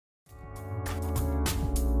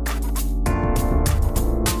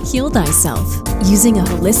Heal Thyself Using a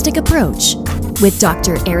Holistic Approach with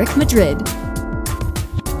Dr. Eric Madrid.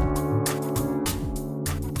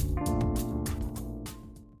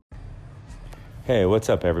 Hey, what's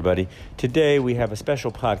up, everybody? Today we have a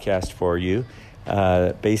special podcast for you.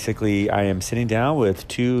 Basically, I am sitting down with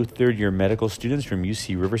two third-year medical students from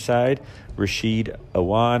UC Riverside, Rashid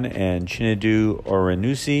Awan and Chinedu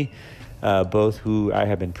Oranusi, both who I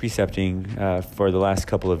have been precepting for the last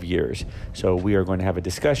couple of years. So we are going to have a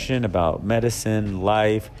discussion about medicine,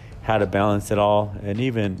 life, how to balance it all, and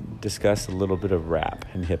even discuss a little bit of rap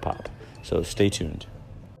and hip-hop. So stay tuned.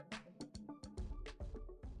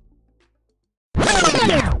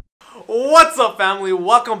 What's up, family?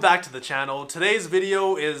 Welcome back to the channel. Today's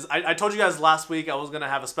video is, I told you guys last week I was going to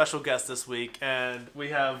have a special guest this week, and we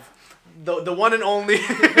have the one and only,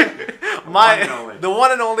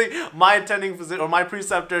 my attending physician, or my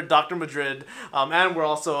preceptor, Dr. Madrid, and we're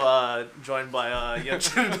also joined by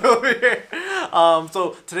Yenchin over here.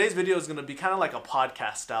 So today's video is going to be kind of like a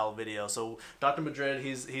podcast style video. So Dr. Madrid,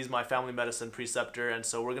 he's my family medicine preceptor, and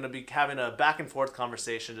so we're going to be having a back and forth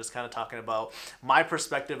conversation, just kind of talking about my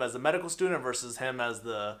perspective as a medical student versus him as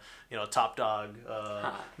the top dog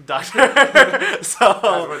doctor. So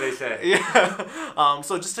that's what they say. Yeah.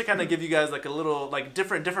 So just to kind of give you guys like a little like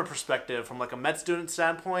different perspective from like a med student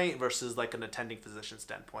standpoint versus like an attending physician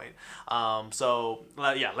standpoint.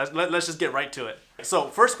 Let's just get right to it. So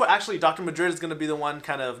first, actually, Dr. Madrid is going to be the one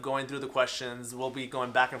kind of going through the questions. We'll be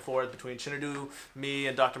going back and forth between Chinedu, me,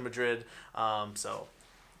 and Dr. Madrid.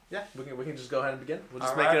 Yeah, we can just go ahead and begin. We'll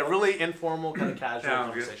just make it a really informal, kind of casual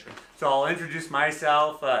conversation. Good. So I'll introduce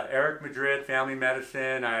myself, Eric Madrid, family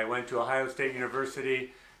medicine. I went to Ohio State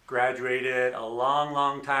University, graduated a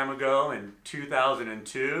long time ago in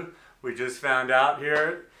 2002. We just found out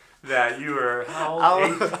here that you were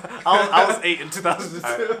I was 8 in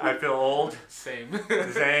 2002. I feel old. Same.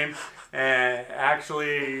 And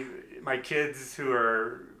actually, my kids, who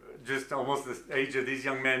are just almost the age of these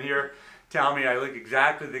young men here, tell me I look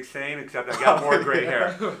exactly the same, except I got more gray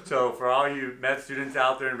hair. So for all you med students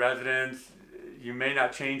out there and residents, you may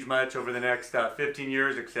not change much over the next 15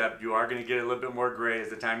 years, except you are going to get a little bit more gray as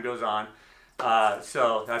the time goes on.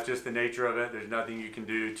 So that's just the nature of it. There's nothing you can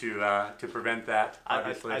do to prevent that,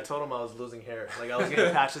 obviously. I told him I was losing hair. Like I was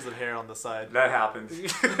getting patches of hair on the side. That happens. We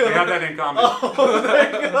have that in common.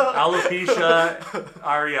 There you go. Alopecia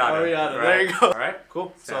areata. Right? There you go. All right.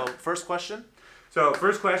 Cool. So first question. So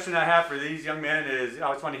first question I have for these young men is,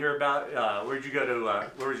 I just want to hear about where'd you go to,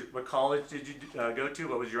 what college did you go to,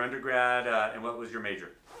 what was your undergrad, and what was your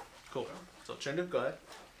major? Cool. So Chinedu, go ahead.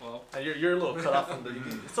 Well, you're a little cut off from the.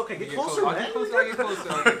 It's okay. Get closer, man. Get closer.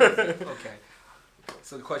 Okay.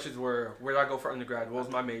 So the questions were, where did I go for undergrad? What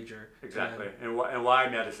was my major? Exactly. And why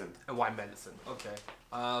medicine? And why medicine? Okay.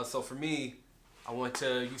 So for me, I went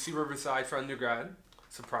to UC Riverside for undergrad.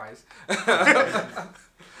 Surprise.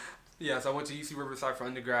 Yeah, so I went to UC Riverside for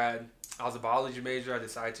undergrad. I was a biology major. I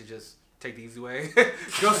decided to just take the easy way,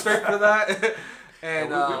 go straight for that. And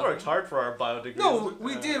we worked hard for our bio degrees. No,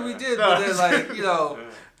 we did. But then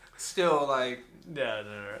still Yeah,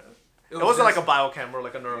 it wasn't like a biochem or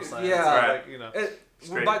like a neuroscience. Yeah, right.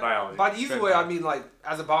 Straight biology. By the easy way, I mean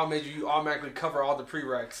as a bio major, you automatically cover all the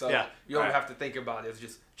prereqs, so you don't have to think about it.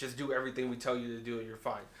 It's just do everything we tell you to do, and you're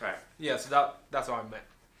fine. Right. Yeah, so that's what I meant.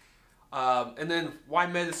 And then why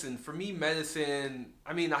medicine? For me, medicine.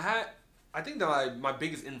 I mean, I think that my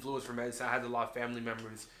biggest influence for medicine, I had a lot of family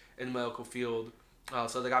members in the medical field,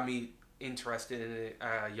 so they got me interested in it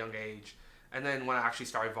at a young age. And then when I actually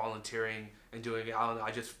started volunteering and doing it, I don't know,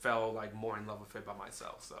 I just fell more in love with it by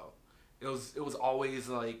myself. So it was always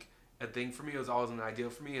like a thing for me. It was always an ideal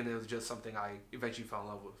for me, and it was just something I eventually fell in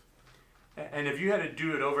love with. And if you had to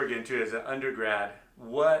do it over again too as an undergrad,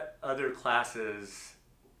 what other classes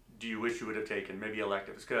do you wish you would have taken? Maybe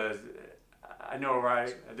electives, because I know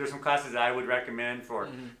there's some classes that I would recommend for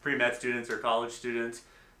pre-med students or college students.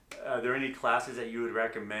 Are there any classes that you would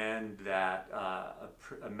recommend that a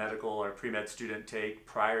medical or pre-med student take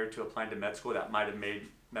prior to applying to med school that might have made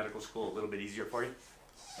medical school a little bit easier for you?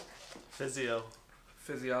 Physiology.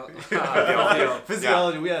 Yeah.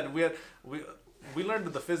 We learned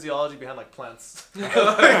the physiology behind plants.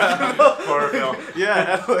 Chlorophyll.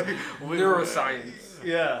 Yeah. Neuroscience.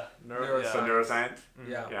 Yeah. Neuroscience.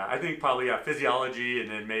 Yeah. Yeah. I think probably physiology and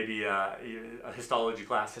then maybe a histology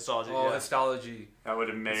class. Histology. Oh, yeah. histology. That would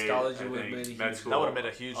have made med school that would have made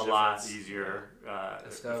a huge a lot easier the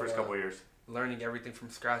first couple of years. Learning everything from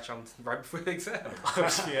scratch right before the exam.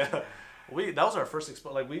 Yeah. That was our first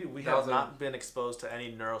exposure. Like we That have was not been exposed to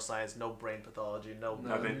any neuroscience, no brain pathology,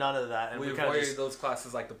 Nothing. none of that, and we we kind of avoided just, those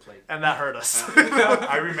classes like the plague. and that hurt us.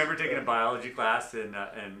 I remember taking a biology class in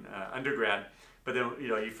undergrad, but then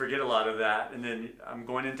you forget a lot of that, and then I'm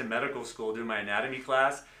going into medical school doing my anatomy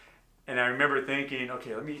class, and I remember thinking,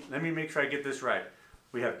 okay, let me make sure I get this right.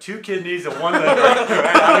 We have 2 kidneys and 1 liver. Right?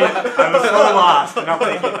 I was so lost, and I'm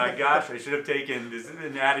thinking, my gosh, I should have taken this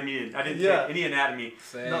anatomy, and I didn't take any anatomy.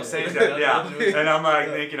 No, same. Yeah, and I'm like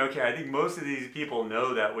thinking, okay, I think most of these people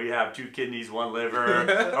know that we have 2 kidneys, 1 liver,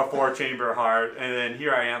 a 4-chamber heart, and then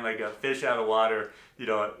here I am like a fish out of water,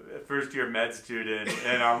 first year med student,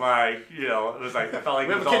 and I'm like, it was like, I felt like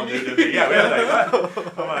it was all new to me. Yeah, we had like,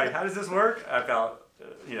 what? I'm like, how does this work? I felt,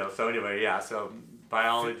 so anyway, yeah, so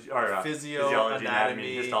biology or physiology,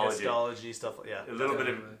 anatomy, histology, stuff. Yeah, a little bit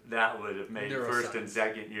of that would have made first and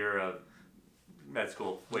second year of med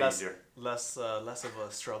school way easier. Less of a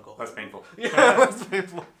struggle. Less painful. Yeah, less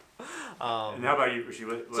painful. And how about you, Rishi?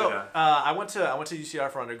 I went to UCR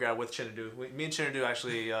for undergrad with Chinadu. Me and Chinadu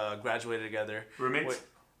actually graduated together. Roommates?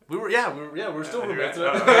 We were still roommates.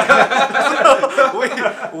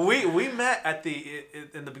 we met at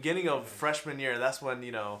in the beginning of freshman year. That's when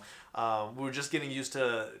we were just getting used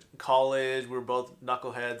to college. We were both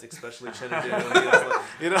knuckleheads, especially Chinadu.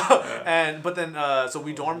 But then so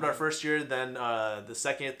we dormed our first year. Then the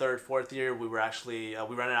second, third, fourth year we were actually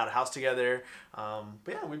we rented out a house together. But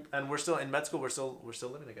yeah, we're still in med school. We're still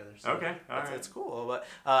living together. So okay, it's cool. But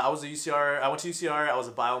I went to UCR. I was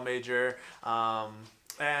a bio major.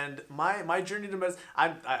 And my journey to medicine,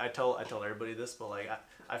 I tell everybody this, but like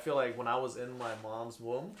I feel like when I was in my mom's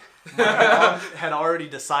womb, my mom had already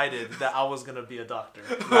decided that I was gonna be a doctor.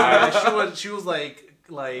 Right? She was like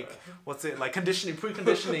what's it, like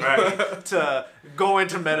preconditioning right. to go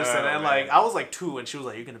into medicine, and like I was like 2, and she was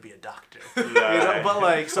like, you're gonna be a doctor. But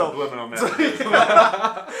like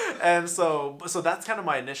and so that's kind of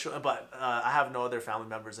my initial. But I have no other family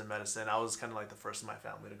members in medicine. I was kind of like the first in my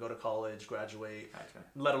family to go to college, graduate,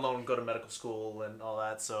 let alone go to medical school and all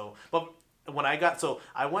that. So, but when I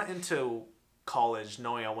went into college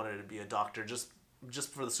knowing I wanted to be a doctor, just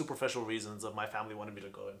for the superficial reasons of my family wanted me to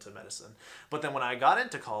go into medicine. But then when I got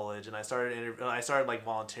into college and I started like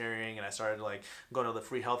volunteering, and I started like going to the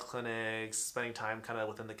free health clinics, spending time kind of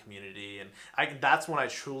within the community, and that's when I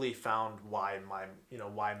truly found why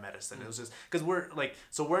medicine. It was just because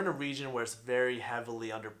we're in a region where it's very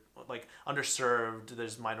heavily underserved.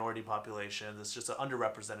 There's minority populations. It's just an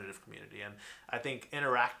underrepresented community, and I think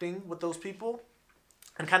interacting with those people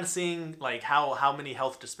and kind of seeing like how many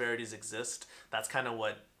health disparities exist, that's kind of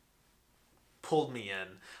what pulled me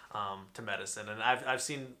in to medicine. And I've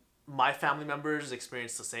seen my family members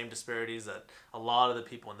experience the same disparities that a lot of the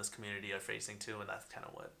people in this community are facing too, and that's kind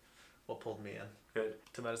of what pulled me in. Good.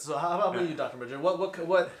 To medicine. So how about you, Dr. Madrid?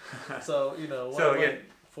 What so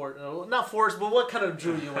not forced, but what kind of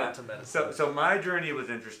drew you into medicine? So my journey was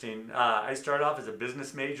interesting. I started off as a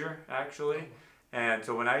business major, actually. And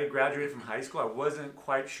so when I graduated from high school, I wasn't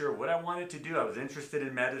quite sure what I wanted to do. I was interested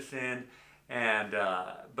in medicine, and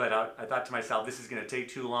but I thought to myself, this is going to take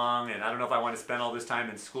too long, and I don't know if I want to spend all this time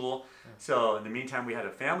in school. So in the meantime, we had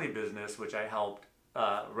a family business, which I helped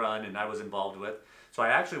run and I was involved with. So I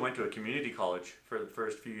actually went to a community college for the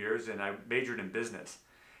first few years, and I majored in business.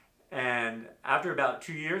 And after about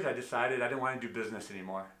 2 years, I decided I didn't want to do business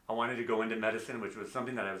anymore. I wanted to go into medicine, which was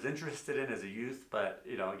something that I was interested in as a youth, but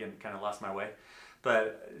again, kind of lost my way.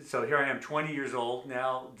 But so here I am, 20 years old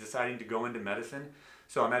now, deciding to go into medicine.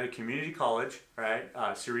 So I'm at a community college, right?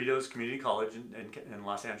 Cerritos Community College in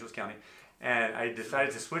Los Angeles County. And I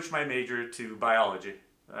decided to switch my major to biology,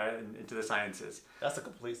 right? Into the sciences. That's a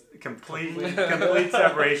complete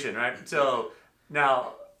separation, right? So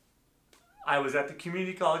now I was at the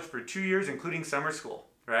community college for 2 years, including summer school,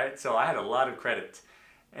 right? So I had a lot of credits.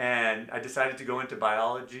 And I decided to go into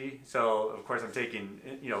biology. So of course I'm taking,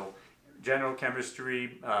 general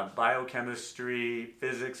chemistry, biochemistry,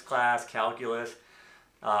 physics class, calculus,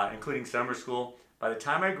 including summer school. By the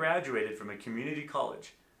time I graduated from a community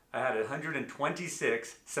college, I had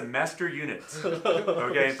 126 semester units.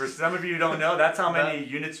 Okay, and for some of you who don't know, that's how many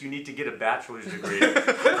units you need to get a bachelor's degree,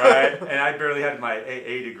 right? And I barely had my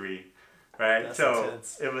AA degree, right? That's so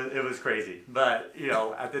intense. it was crazy. But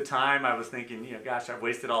at the time I was thinking, gosh, I've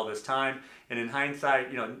wasted all this time. And in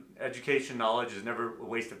hindsight, education knowledge is never a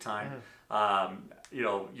waste of time.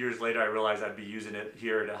 Years later, I realized I'd be using it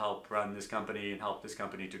here to help run this company and help this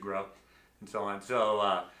company to grow, and so on.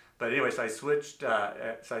 So, but anyway, so I switched.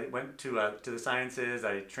 So I went to the sciences.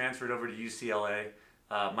 I transferred over to UCLA.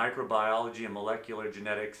 Microbiology and molecular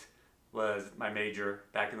genetics was my major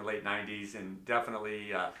back in the late '90s, and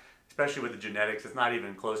definitely, especially with the genetics, it's not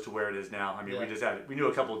even close to where it is now. I mean, Yeah. we knew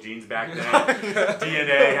a couple of genes back then.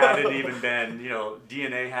 DNA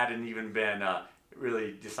hadn't even been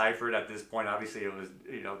really deciphered at this point. Obviously, it was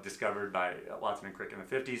discovered by Watson and Crick in the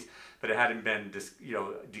 50s, but it hadn't been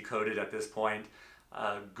decoded at this point.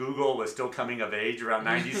 Google was still coming of age around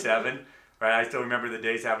 97. Right, I still remember the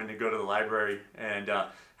days having to go to the library and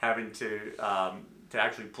having to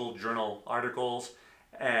actually pull journal articles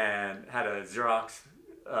and had a Xerox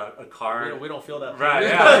a card. We don't feel that. Right,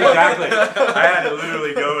 yeah, exactly. I had to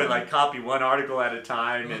literally go and like copy one article at a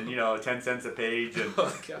time, and 10 cents a page, and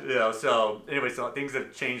so anyway, so things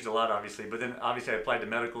have changed a lot, obviously. But then obviously I applied to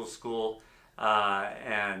medical school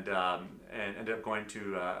and ended up going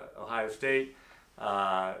to Ohio State.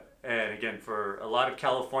 And again, for a lot of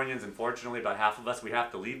Californians, unfortunately, about half of us, we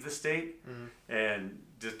have to leave the state and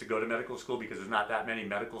just to go to medical school because there's not that many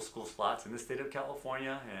medical school slots in the state of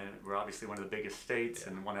California. And we're obviously one of the biggest states,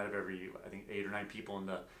 and one out of every, I think, 8 or 9 people in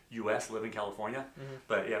the U.S. live in California.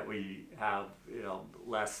 But yet we have,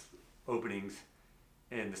 less openings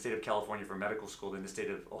in the state of California for medical school than the state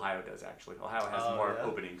of Ohio does, actually. Ohio has more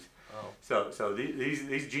openings. So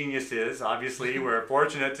these geniuses, obviously, were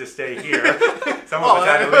fortunate to stay here. Some of us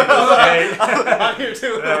had to leave the state. I'm here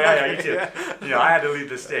too. Yeah, you too. I had to leave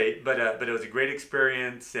the state, but it was a great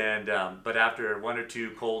experience. And but after 1 or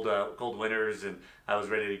 2 cold winters, and I was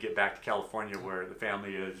ready to get back to California, where the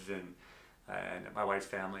family is, and my wife's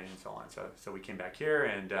family, and so on. So we came back here,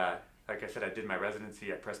 and like I said, I did my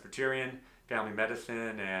residency at Presbyterian Family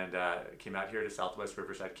Medicine, and came out here to Southwest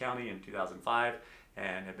Riverside County in 2005,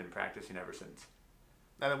 and have been practicing ever since.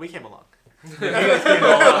 And then we came along.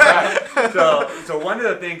 So one of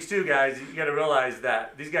the things too, guys, you got to realize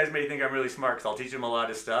that these guys may think I'm really smart because I'll teach them a lot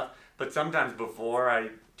of stuff, but sometimes before I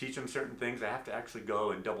teach them certain things, I have to actually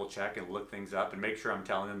go and double check and look things up and make sure I'm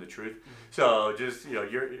telling them the truth. So just,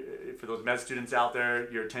 for those med students out there,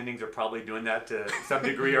 your attendings are probably doing that to some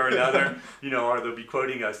degree or another, or they'll be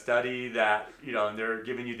quoting a study that, and they're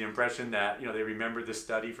giving you the impression that, they remember this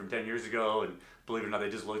study from 10 years ago, and believe it or not, they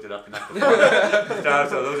just looked it up the night before.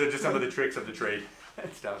 So those are just some of the tricks of the trade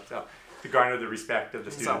and stuff. So to garner the respect of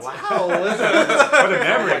the students. Wow. What a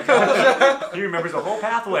memory. He remembers the whole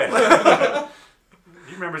pathway.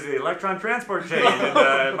 He remembers the electron transport chain and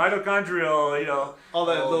the mitochondrial, all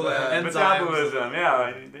that little enzymes. metabolism. Yeah,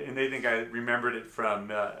 and they think I remembered it from,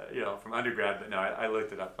 from undergrad, but no, I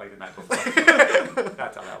looked it up like the night before.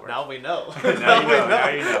 That's how that works. Now we know. Now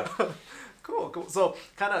you know. Cool. So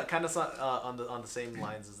kind of on the same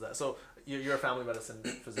lines as that. So you're a family medicine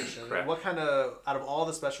physician. Correct. What kind of, out of all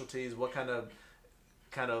the specialties, what kind of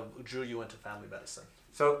drew you into family medicine?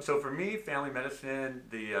 So for me, family medicine,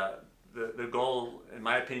 the goal, in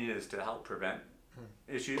my opinion, is to help prevent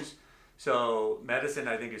issues. So medicine,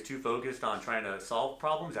 I think, is too focused on trying to solve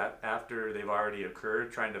problems after they've already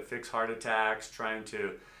occurred, trying to fix heart attacks, trying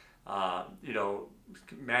to,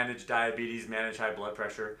 manage diabetes, manage high blood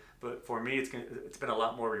pressure. But for me, it's been a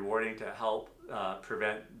lot more rewarding to help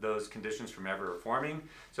prevent those conditions from ever forming.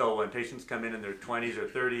 So when patients come in their 20s or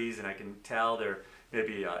 30s, and I can tell they're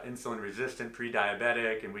maybe insulin resistant,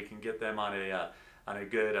 pre-diabetic, and we can get them on a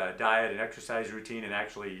good diet and exercise routine and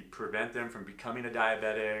actually prevent them from becoming a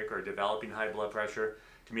diabetic or developing high blood pressure.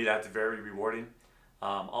 To me, that's very rewarding.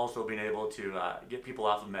 Also being able to get people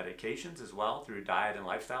off of medications as well through diet and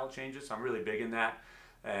lifestyle changes. So I'm really big in that.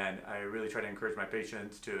 And I really try to encourage my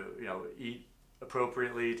patients to, eat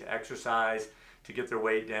appropriately, to exercise, to get their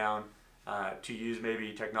weight down, to use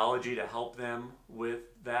maybe technology to help them with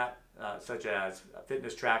that, such as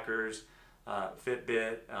fitness trackers,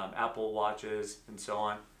 Fitbit, Apple Watches, and so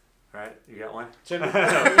on. Right? You got one? We all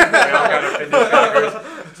got our fitness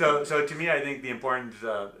trackers. So to me, I think the importance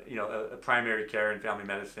of, a primary care in family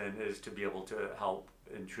medicine is to be able to help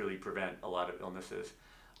and truly prevent a lot of illnesses.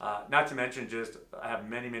 Not to mention, just I have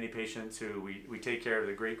many patients who we take care of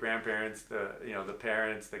the great grandparents, the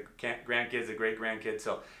parents, the grandkids, the great grandkids.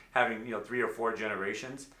 So having 3 or 4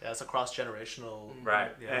 generations. Yeah, it's a cross-generational.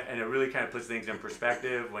 Right, yeah. and it really kind of puts things in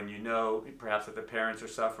perspective when perhaps that the parents are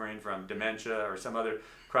suffering from dementia or some other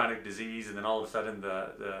chronic disease, and then all of a sudden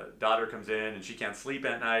the daughter comes in and she can't sleep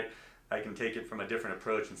at night. I can take it from a different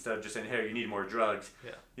approach. Instead of just saying, hey, you need more drugs,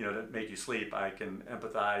 to make you sleep, I can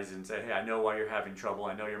empathize and say, hey, I know why you're having trouble.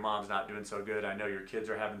 I know your mom's not doing so good. I know your kids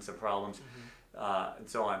are having some problems, and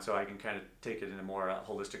so on. So I can kind of take it in a more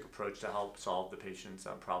holistic approach to help solve the patient's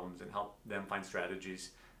problems and help them find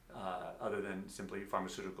strategies other than simply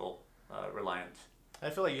pharmaceutical reliance. I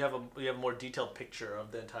feel like you have a more detailed picture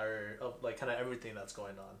of the entire, of like kind of everything that's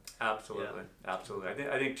going on. Absolutely.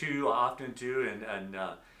 I think too often too, and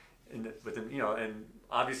within, and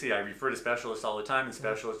obviously I refer to specialists all the time, and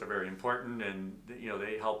specialists are very important, and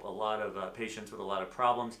they help a lot of patients with a lot of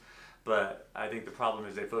problems. But I think the problem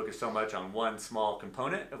is they focus so much on one small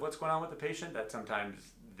component of what's going on with the patient that sometimes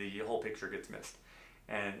the whole picture gets missed,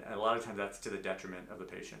 and a lot of times that's to the detriment of the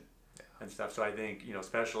patient and stuff. So I think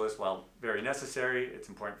specialists, while very necessary, it's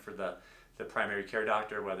important for the primary care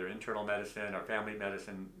doctor, whether internal medicine or family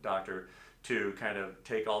medicine doctor, to kind of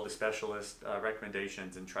take all the specialist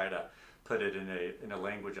recommendations and try to put it in a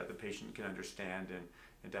language that the patient can understand,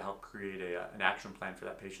 and to help create an action plan for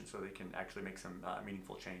that patient so they can actually make some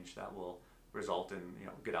meaningful change that will result in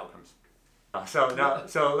good outcomes.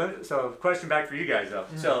 So question back for you guys though.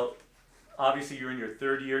 So obviously you're in your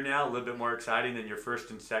third year now, a little bit more exciting than your first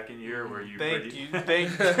and second year where you Thank you.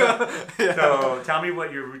 So tell me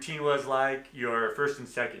what your routine was like your first and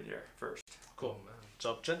second year first. Cool, man.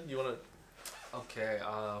 So Jen, you want to? Okay.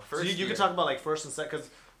 So you can talk about like first and second, because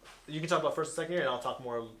you can talk about first and second year, and I'll talk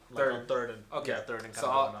more like on third and third and kind so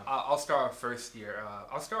of I'll start off first year.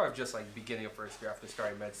 I'll start off just like beginning of first year after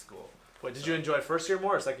starting med school. Wait, did you enjoy first year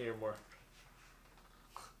more or second year more?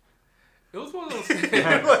 It was one of those things.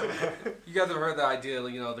 You guys have heard the idea,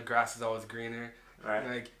 the grass is always greener. Right.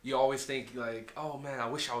 Like you always think like, oh man, I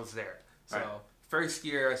wish I was there. So Right. first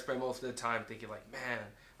year, I spent most of the time thinking like, man,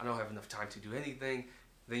 I don't have enough time to do anything.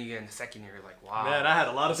 Then you get in the second year, you're like, wow. Man, I had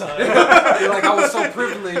a lot of time. You're like, I was so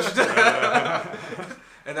privileged.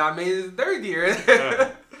 And I made it the third year.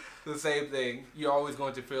 The same thing. You're always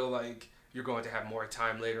going to feel like you're going to have more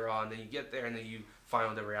time later on. Then you get there and then you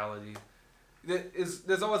find the reality.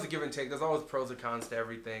 There's always a give and take. There's always pros and cons to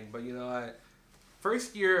everything. But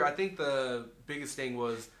first year, I think the biggest thing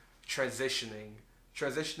was transitioning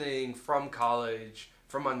from college,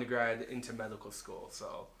 from undergrad into medical school.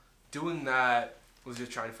 So doing that was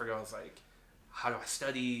just trying to figure out, how do I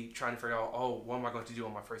study? Trying to figure out, what am I going to do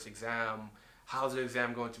on my first exam? How's the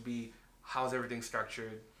exam going to be? How's everything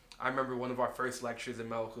structured? I remember one of our first lectures in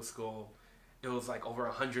medical school, it was like over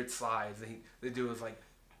 100 slides. And the dude was like,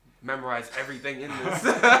 memorize everything in this.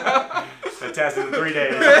 The test is in 3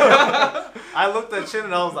 days. I looked at Chin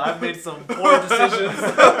and I was like, I've made some poor decisions.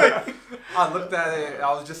 I looked at it and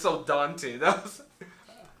I was just so daunted.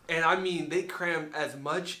 And I mean, they crammed as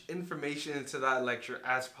much information into that lecture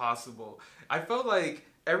as possible. I felt like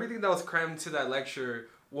everything that was crammed into that lecture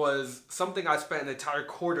was something I spent an entire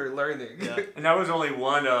quarter learning. Yeah. And that was only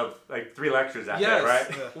one of 3 lectures that day, right?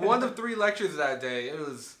 Yeah. One of 3 lectures that day. It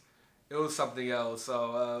was something else.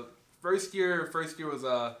 So first year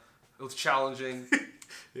was challenging.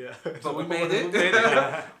 Yeah. But we made it.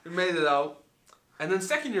 We made it out. And then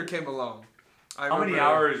second year came along. How many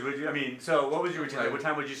hours would you, so what was your routine? Like, what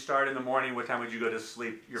time would you start in the morning? What time would you go to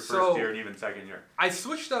sleep your first year and even second year? I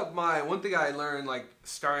switched up one thing I learned,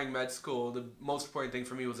 starting med school, the most important thing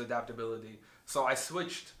for me was adaptability. So I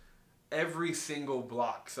switched every single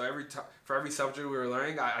block. So for every subject we were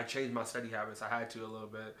learning, I changed my study habits. I had to a little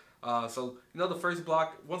bit. So, the first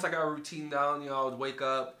block, once I got a routine down, I would wake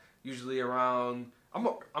up usually around... I'm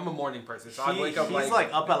a morning person, so I'd wake up he's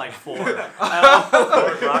up at 4.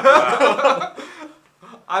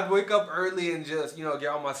 I'd wake up early and just get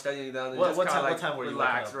all my studying done and what time were you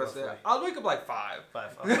relax. waking up? I'd wake up 5.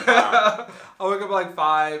 5. I'll wake up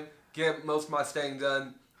 5, get most of my studying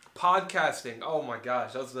done. Podcasting, oh my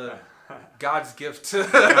gosh, that's God's gift to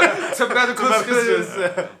medical students.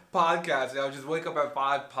 Podcasting, I would just wake up at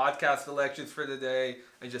 5, podcast the lectures for the day,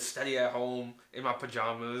 and just study at home in my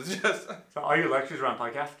pajamas. So all your lectures were on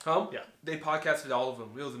podcast? Yeah. They podcasted all of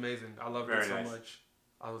them. It was amazing. I loved it so nice. much.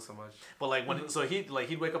 I love it so much. But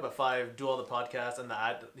he'd wake up at 5, do all the podcasts, and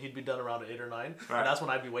he'd be done around at 8 or 9, Right. and that's when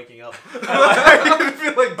I'd be waking up. I'd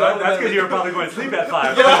feel like That's because you were probably going to sleep at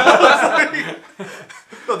 5.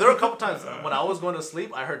 No, there were a couple times when I was going to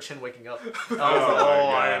sleep, I heard Chin waking up. I was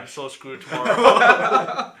I am so screwed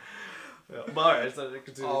tomorrow. But alright, so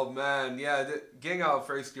continue. Oh man, yeah, getting out of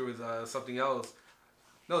first year was something else.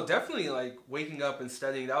 No, definitely waking up and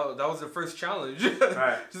studying. That was the first challenge.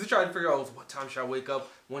 Right. Just to try to figure out what time should I wake up,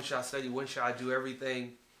 when should I study, when should I do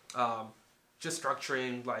everything. Just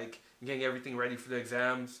structuring, getting everything ready for the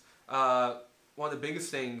exams. One of the biggest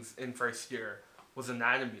things in first year was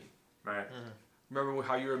anatomy. Right. Remember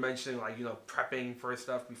how you were mentioning prepping for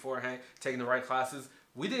stuff beforehand, taking the right classes?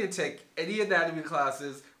 We didn't take any anatomy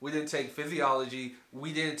classes. We didn't take physiology.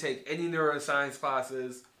 We didn't take any neuroscience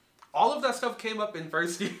classes. All of that stuff came up in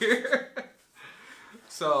first year.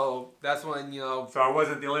 So that's when, So I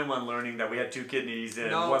wasn't the only one learning that we had 2 kidneys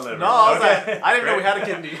and 1 liver. No, I was I didn't know we had a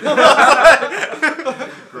kidney.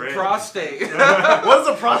 Great. prostate. What's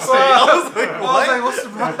a prostate? I was like, what? What's the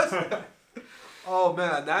prostate? Oh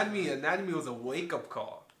man, anatomy was a wake-up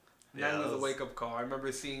call. Yeah, was a that was- wake up call. I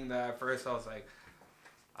remember seeing that at first. I was like,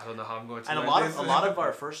 I don't know how I'm going to. And a learn lot this. of a lot of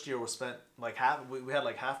our first year was spent like half. We had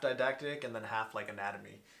like half didactic and then half like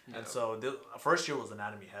anatomy. Yeah. And so the first year was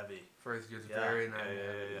anatomy heavy. first year's Yeah, very yeah, nice.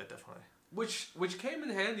 yeah, definitely. Which came in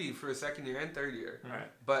handy for second year and third year. Right.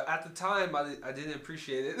 But at the time, I didn't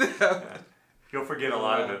appreciate it. You'll forget a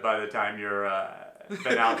lot of it by the time you're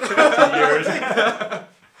been out for 2 years.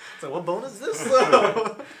 So what bone is this?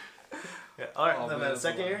 Yeah. All right. Oh, And man, then that's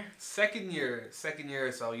second a lot. year. Second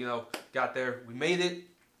year. So got there. We made it.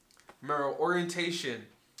 Remember orientation.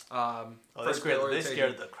 Oh, they first day scared, they orientation.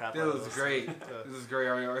 scared the crap out This of was us. great. This is great.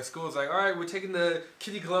 Our school was like, all right, we're taking the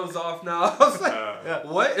kitty gloves off now. I was like, Yeah.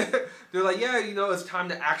 what? They're like, yeah, it's time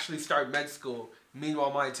to actually start med school.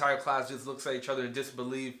 Meanwhile, my entire class just looks at each other in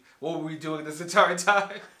disbelief. What were we doing this entire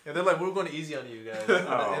time? And they're like, we're going easy on you guys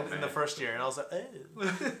in the first year. And I was like,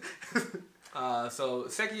 So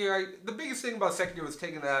second year, the biggest thing about second year was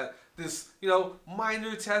taking this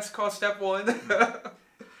minor test called step 1.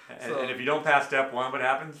 And if you don't pass step 1, what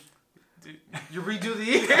happens? You redo the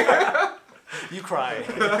year. you cry.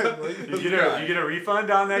 You get a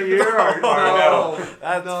refund on that year, or no?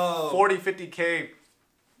 That's No. 40, 50K.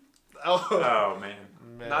 Oh, Oh man.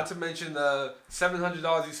 man. Not to mention the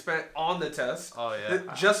 $700 you spent on the test. Oh,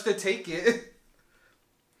 yeah. Just to take it.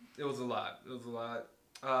 It was a lot.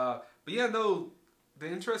 But yeah, no, the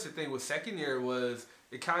interesting thing with second year was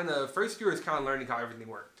first year is kind of learning how everything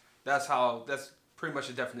worked. That's pretty much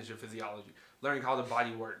the definition of physiology. Learning how the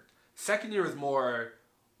body worked. Second year is more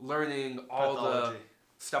learning all Pathology. the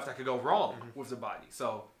stuff that could go wrong with the body.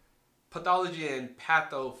 So pathology and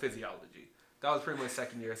pathophysiology. That was pretty much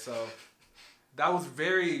second year. So that was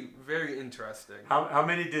very, very interesting. How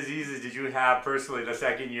many diseases did you have personally the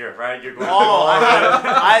second year? Right, you're going. Oh,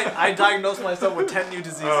 I diagnosed myself with 10 new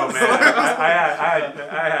diseases. Oh man,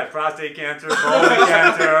 I had prostate cancer, colon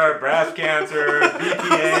cancer, breast cancer,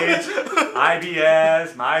 BPH,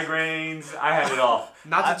 IBS, migraines. I had it all.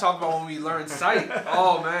 Not to talk about when we learned sight.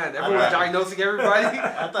 Oh man, everyone diagnosing everybody.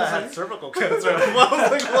 I thought I had cervical cancer. I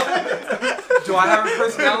was like, what? Do I have a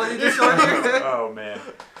personality disorder? Oh man.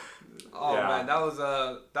 Oh Yeah. man, that was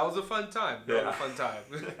a fun time. That was a fun time.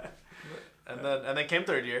 And then came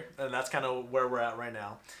third year, and that's kind of where we're at right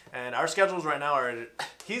now. And our schedules right now are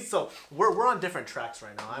we're on different tracks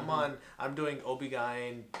right now. I'm doing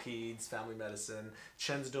OB-GYN, peds, family medicine.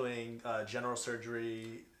 Chin's doing general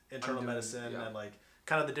surgery, internal medicine, and like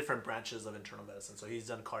kind of the different branches of internal medicine. So he's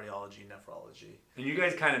done cardiology, nephrology. And you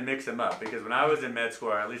guys kind of mix them up, because when I was in med school,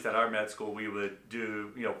 or at least at our med school, we would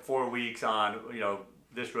do 4 weeks on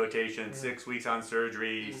this rotation, 6 weeks on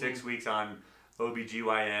surgery, 6 weeks on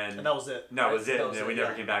OB/GYN. And that was it. No, right? it was it, That and then we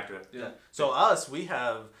never yeah. came back to it. Yeah. So I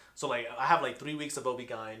have like 3 weeks of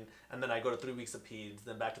OB-GYN, and then I go to 3 weeks of peds,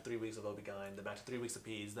 then back to 3 weeks of OB-GYN, then back to 3 weeks of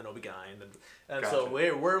peds, then OB-GYN, and so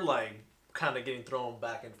Gotcha. we're like kind of getting thrown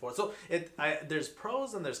back and forth. So there's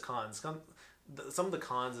pros and there's cons. Some of the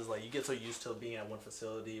cons is like you get so used to being at one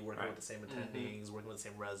facility, working with the same attendings, working with the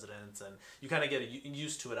same residents, and you kind of get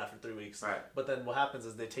used to it after 3 weeks. Right. But then what happens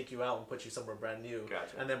is they take you out and put you somewhere brand new.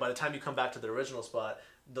 Gotcha. And then by the time you come back to the original spot,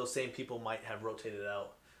 those same people might have rotated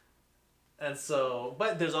out. And so,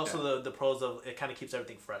 but there's also the pros of it kind of keeps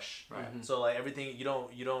everything fresh. Right. So like everything you don't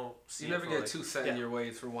see. You never it for get like, too set in your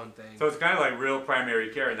ways for one thing. So it's kind of like real primary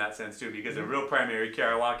care in that sense too, because in real primary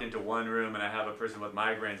care, I walk into one room and I have a person with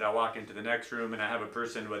migraines. I walk into the next room and I have a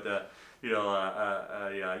person with a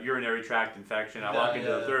urinary tract infection. I walk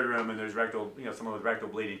into the third room and there's someone with rectal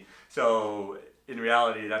bleeding. So in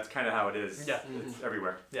reality, that's kind of how it is. Yeah. It's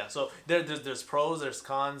everywhere. Yeah. So there's pros, there's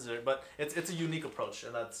cons, but it's a unique approach,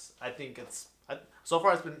 and so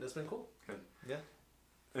far it's been cool. Good. Yeah.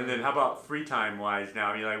 And then how about free time wise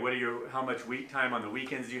now? I mean, like how much week time on the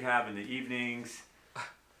weekends do you have, in the evenings?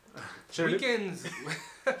 Weekends.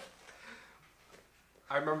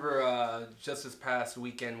 I remember just this past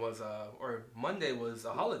weekend or Monday was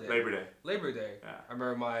a holiday. Labor Day. Yeah. Yeah. I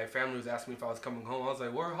remember my family was asking me if I was coming home. I was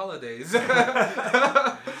like, "Where are holidays?"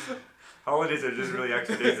 Holidays are just really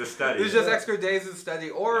extra days of study. It's just extra days of study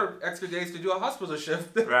or extra days to do a hospital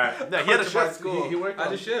shift. Right. Yeah, he had a To my shift. school. He worked I had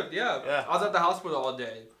on- a shift. Yeah. Yeah. I was at the hospital all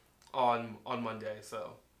day on Monday.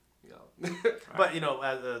 So, But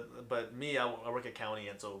but me, I work at county,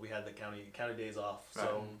 and so we had the county days off. So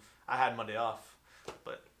Right. I had Monday off,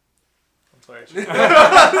 but I'm sorry.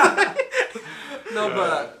 No,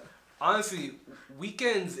 but honestly,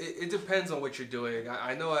 weekends, it depends on what you're doing.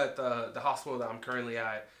 I know at the hospital that I'm currently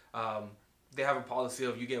at, they have a policy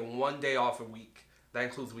of you get 1 day off a week. That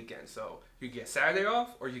includes weekends. So you get Saturday off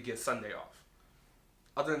or you get Sunday off.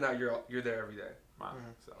 Other than that, you're there every day. Wow.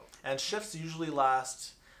 So And shifts usually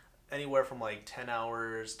last anywhere from like 10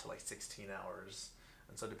 hours to like 16 hours.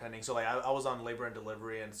 And so depending, so like I was on labor and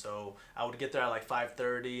delivery, and so I would get there at like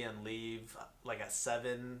 5:30 and leave like at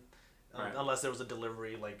 7, Right. unless there was a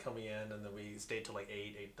delivery like coming in, and then we stayed till like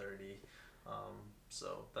 8:30.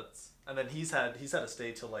 So that's, and then he's had to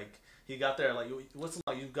stay till like, he got there like, what's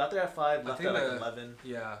the, you got there at 5, left at like 11.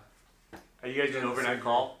 Yeah. Are you guys doing overnight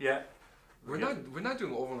call yet? We're not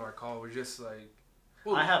doing overnight call. We're just like.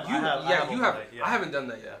 Well, I have overnight, yeah. I haven't done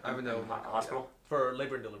that yet. Yeah. I haven't done overnight call Hospital? For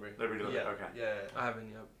labor and delivery. Labor and delivery, Yeah. okay. Yeah. I haven't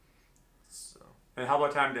yet. So. And how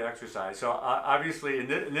about time to exercise? So obviously, and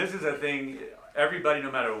this is a thing, everybody,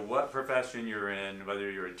 no matter what profession you're in, whether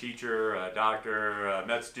you're a teacher, a doctor, a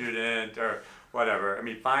med student, or whatever, I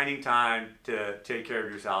mean, finding time to take care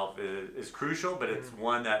of yourself is crucial, but it's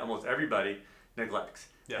one that almost everybody neglects.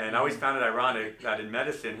 Yeah. And I always found it ironic that in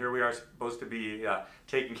medicine, here we are supposed to be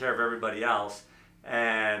taking care of everybody else,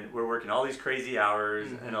 and we're working all these crazy hours,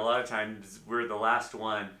 and a lot of times we're the last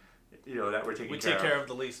one, that we're taking care of. We take care of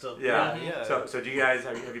the least of. Yeah. Yeah. So do you guys,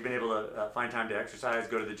 have you been able to find time to exercise,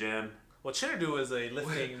 go to the gym? Well, Chinadu is a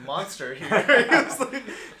lifting monster here.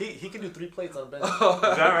 he can do 3 plates on a bench. Is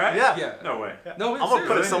that right? Yeah. Yeah. No way. No, I'm gonna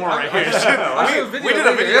put it somewhere right here. I'll show a video We did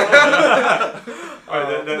a later. video.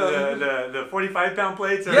 The 45-pound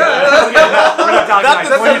plates? Or Yeah. we're not talking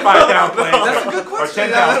like 25-pound plates That's a good or question.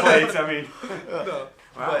 10-pound plates. I mean, No. wow,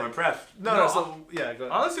 But- I'm impressed. No, so yeah, go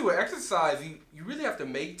ahead. Honestly, with exercise, you really have to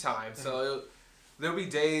make time. So there'll be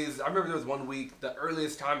days. I remember there was one week, the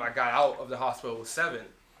earliest time I got out of the hospital was 7.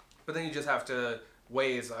 But then you just have to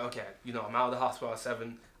weigh. It's like, okay, I'm out of the hospital at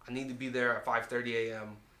 7. I need to be there at 5:30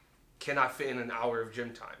 a.m. Can I fit in an hour of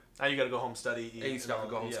gym time? Now you gotta go home, study, eat. And you just gotta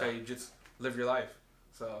go home, stay, just live your life.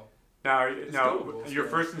 So Now, doable, your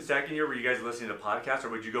so- first and second year, were you guys listening to podcasts, or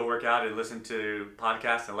would you go work out and listen to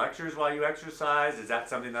podcasts and lectures while you exercise? Is that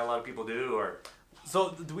something that a lot of people do, or?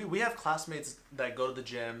 So we have classmates that go to the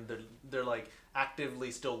gym. They're like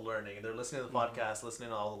actively still learning. They're listening to the podcast, listening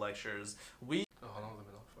to all the lectures. hold on, let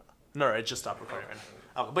me know. No, it just stopped recording right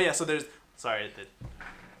now. Okay, but yeah, so it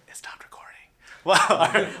stopped recording. Well,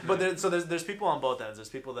 but there's people on both ends. There's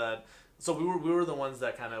people that, so we were the ones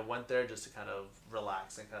that kind of went there just to kind of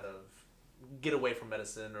relax and kind of get away from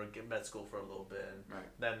medicine or get med school for a little bit. And Right.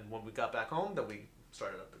 then when we got back home, then we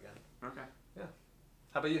started up again. Okay. Yeah.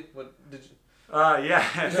 How about you? What did you?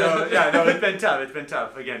 Yeah. So no, it's been tough. It's been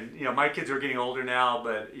tough. Again, my kids are getting older now,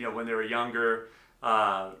 but when they were younger,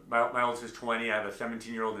 my oldest is 20. I have a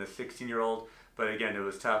 17-year-old and a 16-year-old. But again, it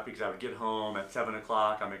was tough because I would get home at 7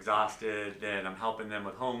 o'clock. I'm exhausted. Then I'm helping them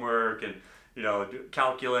with homework and do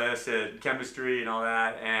calculus and chemistry and all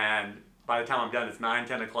that. And by the time I'm done, it's 9,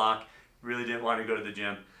 10 o'clock. Really didn't want to go to the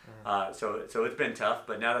gym. So it's been tough.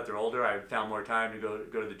 But now that they're older, I've found more time to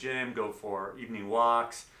go to the gym, go for evening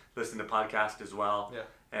walks, listen to podcasts as well. Yeah.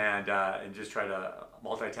 And just try to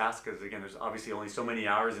multitask, because again, there's obviously only so many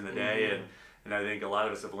hours in the day, and I think a lot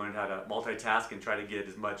of us have learned how to multitask and try to get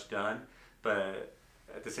as much done. But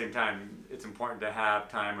at the same time, it's important to have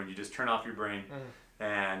time when you just turn off your brain.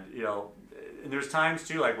 And and there's times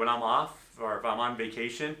too, like when I'm off or if I'm on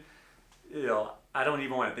vacation, I don't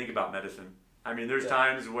even want to think about medicine. I mean, there's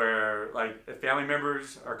times where, like, if family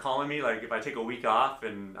members are calling me, like if I take a week off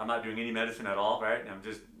and I'm not doing any medicine at all, right, and I'm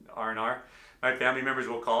just R&R, my family members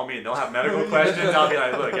will call me and they'll have medical questions. I'll be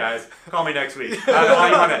like, look, guys, call me next week.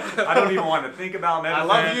 I don't even want to think about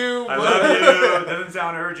medicine. I love you. It doesn't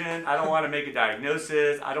sound urgent. I don't want to make a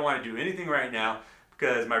diagnosis. I don't want to do anything right now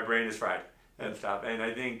because my brain is fried and stuff. And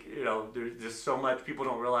I think, there's just so much people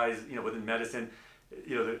don't realize, within medicine,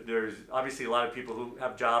 there's obviously a lot of people who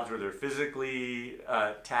have jobs where they're physically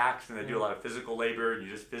taxed and they do a lot of physical labor and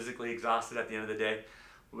you're just physically exhausted at the end of the day.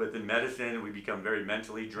 Within medicine, we become very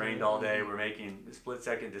mentally drained all day. We're making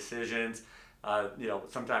split-second decisions,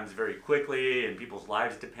 sometimes very quickly, and people's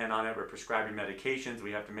lives depend on it. We're prescribing medications.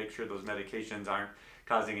 We have to make sure those medications aren't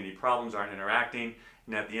causing any problems, aren't interacting.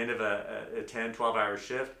 And at the end of a 10, 12-hour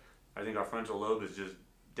shift, I think our frontal lobe is just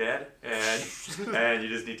dead, and you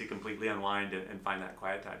just need to completely unwind and find that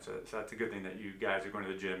quiet time. So that's a good thing that you guys are going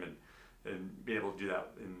to the gym and being able to do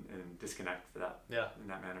that and disconnect for that in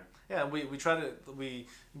that manner. Yeah, we try to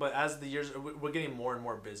but as the years we're getting more and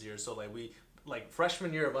more busier. So like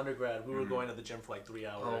freshman year of undergrad, we were going to the gym for like 3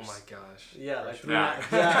 hours. Oh my gosh. Yeah, like 3 Yeah. hours.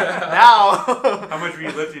 Yeah. Now. How much were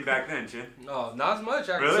you lifting back then, Chin? No, not as much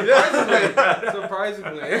actually. Really?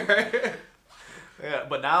 Surprisingly. Yeah,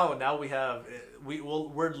 but now we have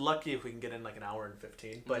we're lucky if we can get in like an hour and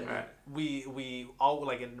 15. But Right. we all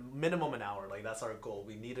like in minimum an hour. Like that's our goal.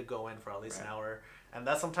 We need to go in for at least an hour, and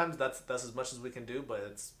that's as much as we can do. But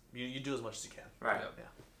it's you do as much as you can. Right.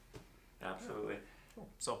 Yeah. Absolutely.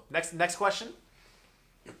 So next question.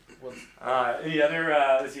 Any other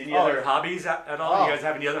other hobbies at all? Oh. You guys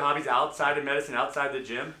have any other hobbies outside of medicine, outside the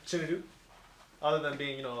gym? Chinadu? Other than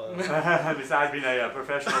being, Besides being a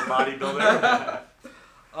professional bodybuilder?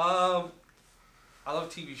 I love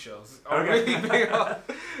TV shows. Okay.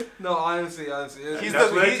 No, honestly, he's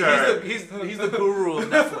Netflix he's the guru of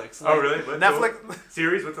Netflix. Oh, really? Netflix.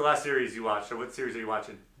 Series? What's the last series you watched? Or what series are you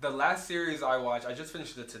watching? The last series I watched, I just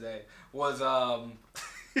finished it today, was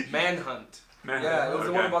Manhunt. Yeah, it was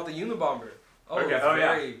the one about the Unabomber. Oh, okay.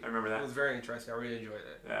 I remember that. It was very interesting. I really enjoyed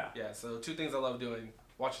it. Yeah. Yeah. So 2 things I love doing: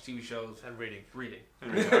 watching TV shows And reading.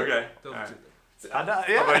 Okay. Those All right. 2 things. Yeah. How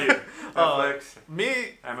about you? Netflix, Me.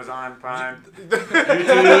 Amazon Prime,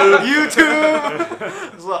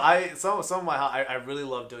 YouTube. So some of my I really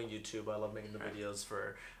love doing YouTube. I love making the videos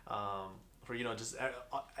for just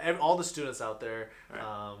all the students out there.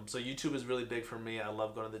 Right. So YouTube is really big for me. I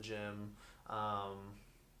love going to the gym.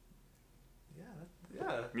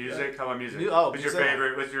 Yeah. Music. How about music? What's your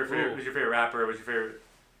favorite? What's your favorite rapper? What's your favorite?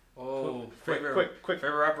 Oh, quick.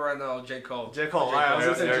 favorite rapper right now, J. Cole. J. Cole. J. I was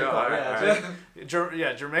Cole. gonna say There J. you Cole. go.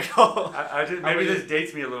 Yeah, Jermaine. I just maybe this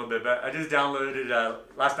dates me a little bit, but I just downloaded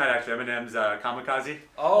last night actually Eminem's Kamikaze.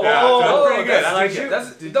 Oh, Yeah, so that's pretty good. I like did it.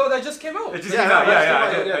 you- That just came out. It just Yeah, came out. no,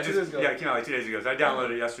 Yeah, it 2 days ago. it came out like 2 days ago. So I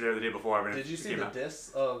downloaded it yesterday or the day before. When Did you it see came the out.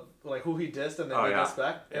 diss of like who he dissed and then Oh, they yeah. dissed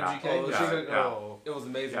back? Yeah. MGK. Oh, Oh. It was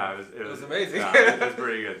amazing. Yeah, it was amazing. Yeah, it was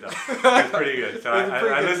pretty good though. It was pretty good. So It was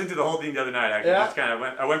pretty I good. listened to the whole thing the other night. Actually, Yeah? just kind of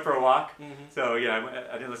I went for a walk. Mhm. So yeah,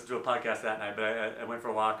 I didn't listen to a podcast that night, but I went for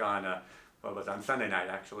a walk on on Sunday night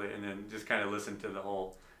actually, and then just kind of listened to the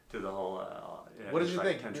whole. What did you like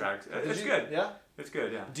think? 10 tracks. Did It's you- good. Yeah. It's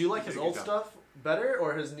good. Yeah. Do you like He his did a old good job. stuff better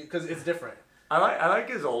or his new? Because it's different. I like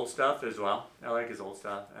his old stuff as well. I like his old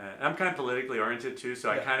stuff. And I'm kind of politically oriented too, so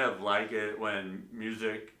I Yeah. kind of like it when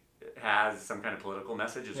music has some kind of political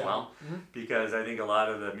message as well, because I think a lot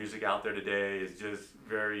of the music out there today is just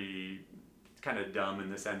very kind of dumb in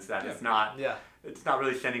the sense that it's not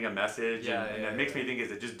really sending a message, and it makes me think,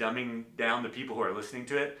 is it just dumbing down the people who are listening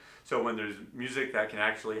to it? So when there's music that can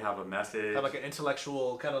actually have a message, Have like an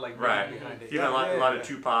intellectual kind of like right, meaning behind it. even a lot of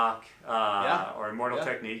Tupac Yeah. or Immortal Yeah.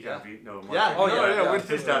 Technique, Yeah. if you know Immortal Yeah. Technique. Oh yeah. yeah.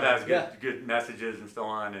 His stuff has Yeah. good messages and so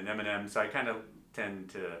on, and Eminem. So I kind of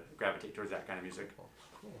tend to gravitate towards that kind of music.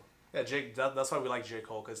 Cool. Yeah, Jake. That's why we like J.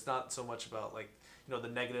 Cole, because it's not so much about like the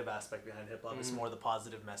negative aspect behind hip hop. It's more the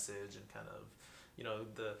positive message and kind of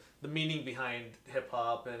the meaning behind hip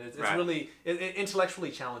hop, and it's Right. really it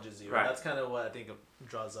intellectually challenges you. Right. That's kind of what I think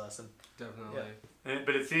draws us. And Definitely.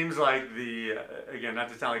 But it seems like again, not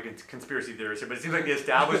to sound like a conspiracy theorist, but it seems like the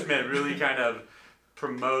establishment really kind of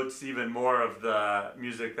promotes even more of the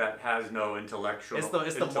music that has no intellectual. it's the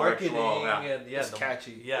intellectual- marketing yeah. and It's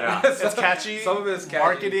catchy. Yeah, Yeah. it's catchy. Some of it's catchy.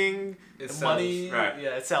 Marketing, It the sells. money. Right.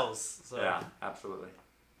 Yeah, it sells. So. Yeah, absolutely.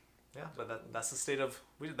 Yeah, but that's the state of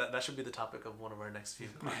that should be the topic of one of our next few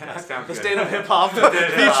That podcasts. sounds The good. state of hip hop Sounds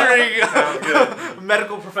featuring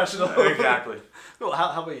medical professional. Exactly. Cool.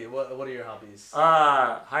 How about you? What are your hobbies?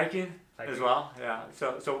 Hiking as Hiking. well. Yeah.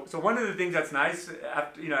 So one of the things that's nice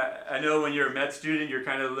after I know when you're a med student you're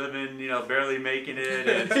kind of living barely making it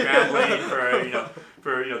and scrambling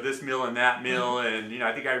for this meal and that meal, and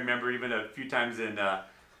I think I remember even a few times in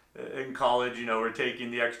college, we're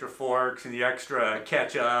taking the extra forks and the extra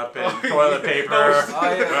ketchup and toilet paper.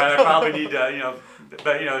 Right, I probably need to,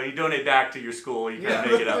 but you donate back to your school, you kind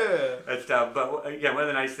of make it up and stuff. But again, one of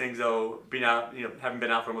the nice things though, being out, having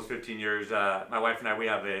been out for almost 15 years, my wife and I, we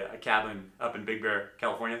have a cabin up in Big Bear,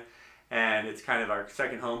 California, and it's kind of our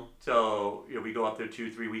second home. So we go up there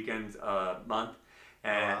 2-3 weekends a month.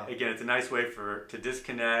 And again, it's a nice way to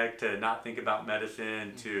disconnect, to not think about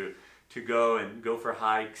medicine, to go for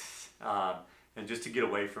hikes, and just to get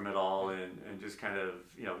away from it all, and just kind of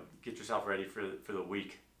get yourself ready for the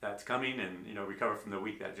week that's coming, and recover from the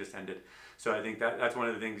week that just ended. So I think that's one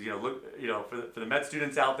of the things look for the med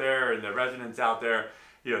students out there and the residents out there,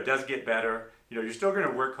 it does get better. You're still going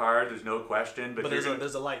to work hard, there's no question, but there's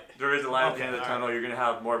a light. There is a light at the Okay, end of the all tunnel. right. You're going to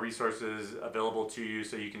have more resources available to you,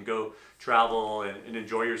 so you can go travel and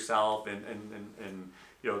enjoy yourself, and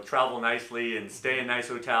travel nicely and stay in nice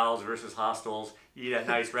hotels versus hostels, eat at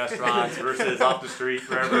nice restaurants versus off the street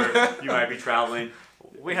wherever you might be traveling.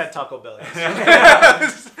 We had Taco Bell. It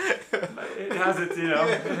has its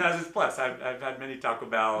it has its plus. I've had many Taco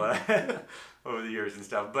Bell over the years and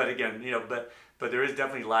stuff, but again but there is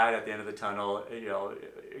definitely light at the end of the tunnel.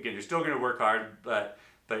 Again, you're still going to work hard, but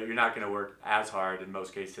you're not going to work as hard in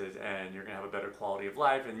most cases, and you're going to have a better quality of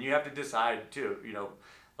life. And you have to decide too.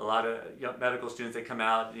 A lot of medical students that come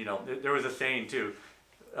out, there was a saying too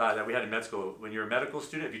that we had in med school. When you're a medical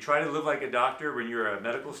student, if you try to live like a doctor when you're a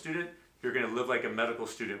medical student, you're going to live like a medical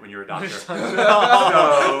student when you're a doctor. So again,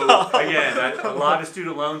 a lot of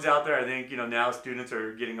student loans out there. I think now students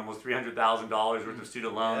are getting almost $300,000 worth of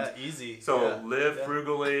student loans. Yeah, easy. So live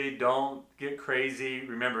frugally. Don't get crazy.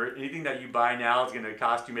 Remember, anything that you buy now is going to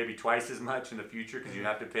cost you maybe twice as much in the future because you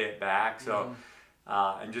have to pay it back. So.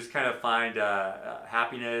 And just kind of find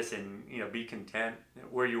happiness and be content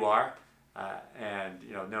where you are, and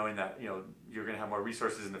knowing that you're going to have more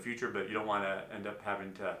resources in the future, but you don't want to end up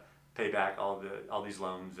having to pay back all these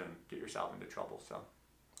loans and get yourself into trouble. So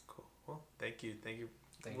cool. Well, thank you.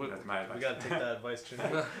 That's my advice. We gotta take that advice,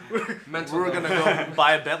 Trinity. Mental We're gonna go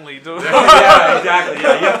buy a Bentley. Yeah, exactly.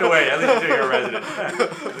 Yeah, you have to wait at least until you're a resident.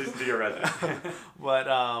 At least until you're a resident. But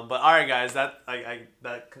all right, guys. I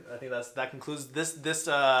think that concludes this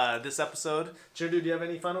episode. Trinity, do you have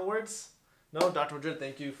any final words? No, Dr. Madrid,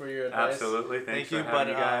 thank you for your advice. Absolutely, thank you. But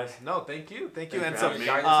you guys. no, thank you. Thanks And for so, having me.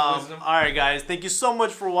 all right, guys, thank you so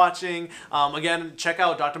much for watching. Again, check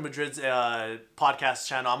out Dr. Madrid's podcast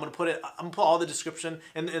channel. I'm gonna put all the description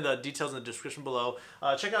and the details in the description below.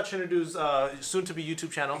 Check out Trinity's soon-to-be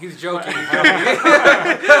YouTube channel. He's joking.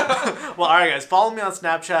 Well, all right, guys, follow me on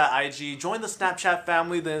Snapchat, IG. Join the Snapchat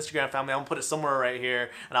family, the Instagram family. I'm gonna put it somewhere right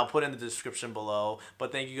here, and I'll put it in the description below.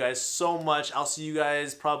 But thank you guys so much. I'll see you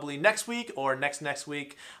guys probably next week or next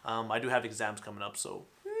week. I do have exams coming up, so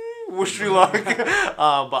wish me luck. But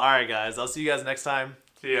all right, guys, I'll see you guys next time.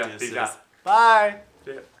 See ya. Deuces. Peace out. Bye.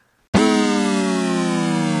 See ya.